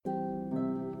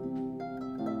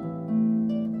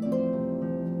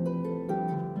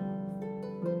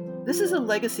This is a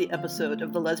legacy episode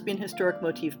of the Lesbian Historic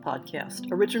Motif podcast,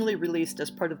 originally released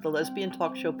as part of the Lesbian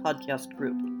Talk Show podcast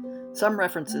group. Some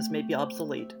references may be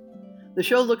obsolete. The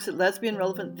show looks at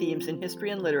lesbian-relevant themes in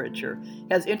history and literature,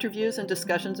 has interviews and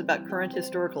discussions about current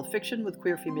historical fiction with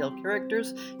queer female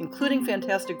characters, including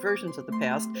fantastic versions of the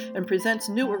past, and presents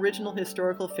new original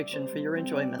historical fiction for your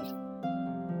enjoyment.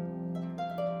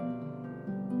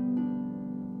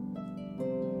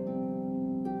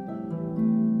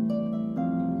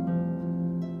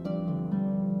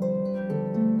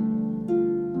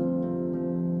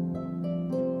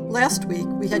 Last week,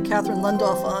 we had Catherine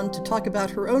Lundoff on to talk about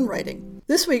her own writing.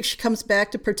 This week, she comes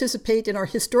back to participate in our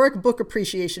Historic Book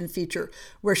Appreciation feature,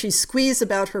 where she squeezes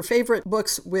about her favorite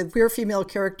books with queer female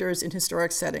characters in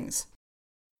historic settings.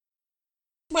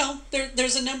 Well,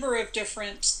 there's a number of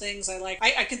different things I like.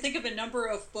 I can think of a number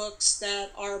of books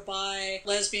that are by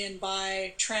lesbian,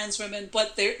 by trans women,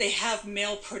 but they have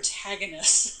male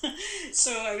protagonists.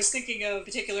 So I was thinking of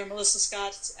particular Melissa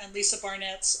Scott and Lisa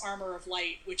Barnett's Armor of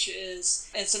Light,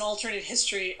 it's an alternate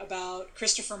history about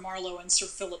Christopher Marlowe and Sir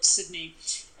Philip Sidney.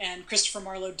 And Christopher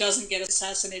Marlowe doesn't get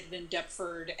assassinated in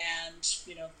Deptford and,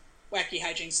 wacky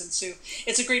hijinks ensue.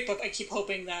 It's a great book. I keep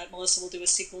hoping that Melissa will do a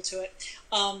sequel to it.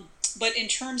 But in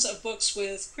terms of books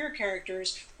with queer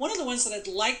characters, one of the ones that I'd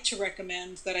like to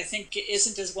recommend that I think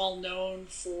isn't as well known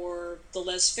for the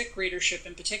lesfic readership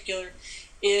in particular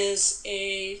is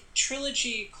a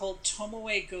trilogy called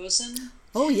Tomoe Gozen.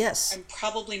 Oh, yes. I'm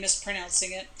probably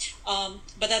mispronouncing it.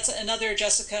 But that's another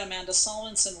Jessica Amanda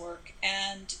Solmonson work,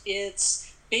 and it's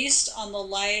based on the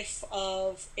life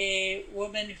of a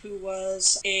woman who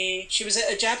was a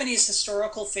Japanese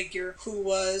historical figure who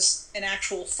was an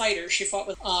actual fighter. She fought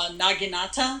with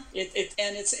naginata,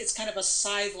 and it's kind of a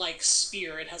scythe-like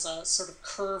spear. It has a sort of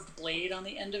curved blade on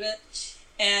the end of it.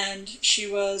 And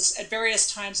she was, at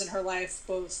various times in her life,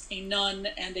 both a nun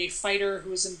and a fighter who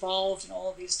was involved in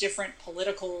all of these different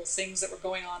political things that were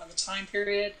going on in the time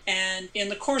period. And in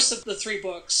the course of the three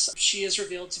books, she is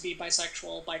revealed to be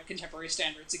bisexual by contemporary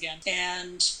standards again.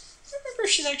 And I don't remember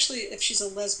if she's a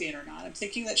lesbian or not. I'm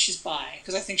thinking that she's bi,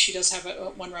 because I think she does have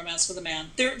one romance with a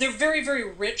man. They're very,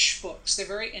 very rich books. They're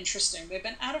very interesting. They've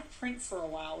been out of print for a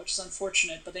while, which is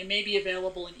unfortunate, but they may be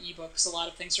available in ebooks. A lot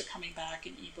of things are coming back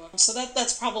in ebook. So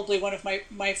that's probably one of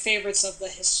my favorites of the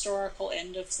historical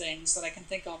end of things that I can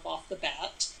think of off the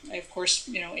bat. I, of course,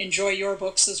 enjoy your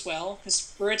books as well,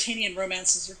 because Ruritanian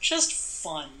romances are just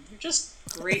fun. They're just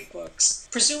great books.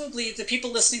 Presumably, the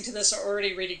people listening to this are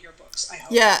already reading your books, I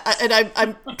hope. Yeah, and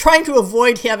I'm trying to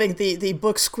avoid having the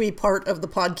book squee part of the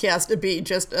podcast to be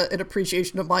just an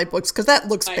appreciation of my books, because that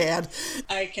looks bad.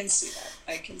 I can see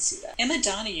that. Emma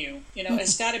Donoghue,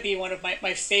 has got to be one of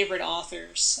my favorite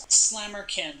authors.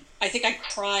 Slammerkin. I think I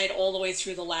cried all the way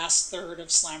through the last third of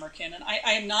Slammerkin, and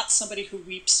I am not somebody who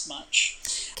weeps much.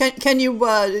 Can you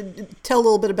tell a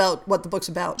little bit about what the book's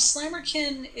about?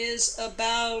 Slammerkin is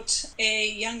about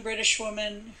a young British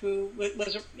woman who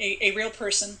was a real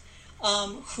person,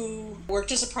 who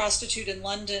worked as a prostitute in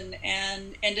London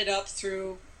and ended up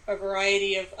through a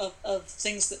variety of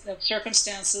things, of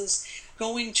circumstances,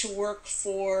 going to work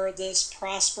for this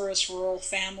prosperous rural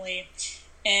family.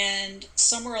 And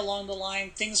somewhere along the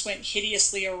line, things went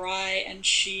hideously awry, and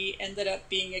she ended up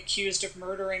being accused of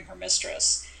murdering her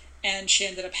mistress, and she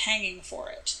ended up hanging for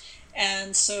it.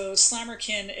 And so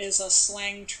Slammerkin is a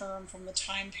slang term from the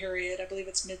time period, I believe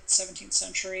it's mid-17th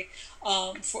century,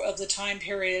 of the time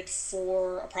period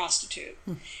for a prostitute.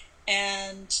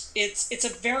 And it's a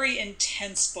very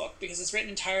intense book because it's written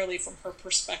entirely from her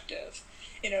perspective.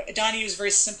 Donoghue is very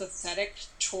sympathetic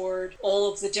toward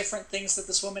all of the different things that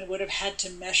this woman would have had to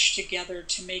mesh together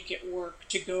to make it work,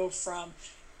 to go from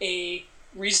a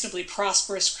reasonably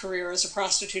prosperous career as a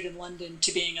prostitute in London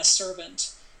to being a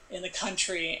servant in the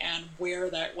country, and where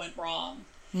that went wrong.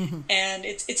 Mm-hmm. And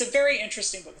it's a very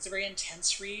interesting book. It's a very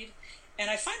intense read. And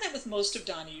I find that with most of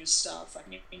Donoghue's stuff. I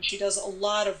mean, she does a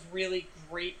lot of really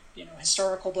great,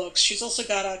 historical books. She's also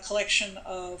got a collection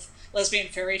of lesbian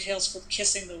fairy tales called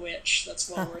Kissing the Witch that's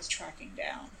well worth tracking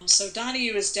down. So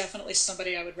Donoghue is definitely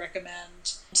somebody I would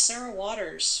recommend. Sarah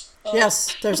Waters.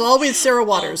 Yes, there's always Sarah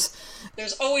Waters.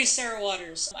 There's always Sarah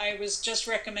Waters. I was just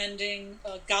recommending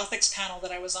a Gothics panel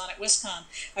that I was on at WisCon.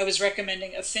 I was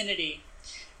recommending Affinity,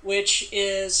 which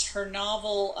is her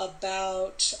novel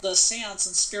about the seance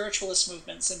and spiritualist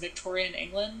movements in Victorian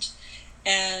England.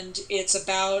 And it's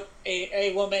about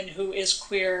a woman who is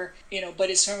queer, but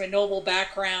is from a noble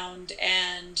background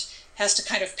and has to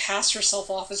kind of pass herself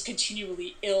off as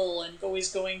continually ill and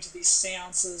always going to these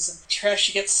seances, and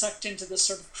she gets sucked into this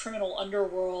sort of criminal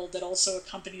underworld that also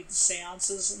accompanied the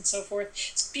seances and so forth.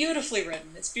 It's beautifully written.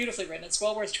 It's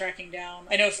well worth tracking down.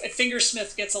 I know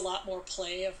Fingersmith gets a lot more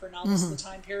play of her novels of the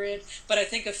time period, but I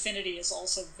think Affinity is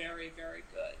also very, very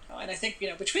good. And I think,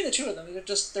 between the two of them,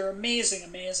 they're amazing,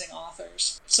 amazing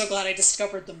authors. So glad I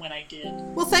discovered them when I did.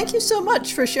 Well, thank you so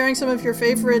much for sharing some of your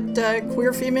favorite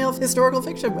queer female historical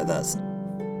fiction with us.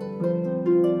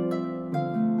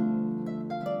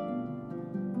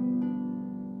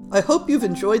 I hope you've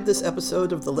enjoyed this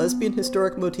episode of the Lesbian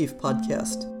Historic Motif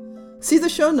podcast. See the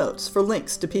show notes for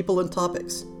links to people and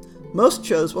topics. Most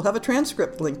shows will have a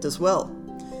transcript linked as well.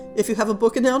 If you have a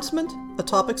book announcement, a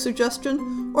topic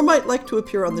suggestion, or might like to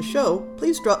appear on the show,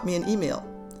 please drop me an email.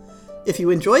 If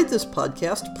you enjoyed this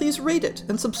podcast, please rate it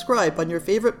and subscribe on your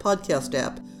favorite podcast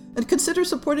app, and consider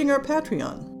supporting our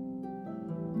Patreon.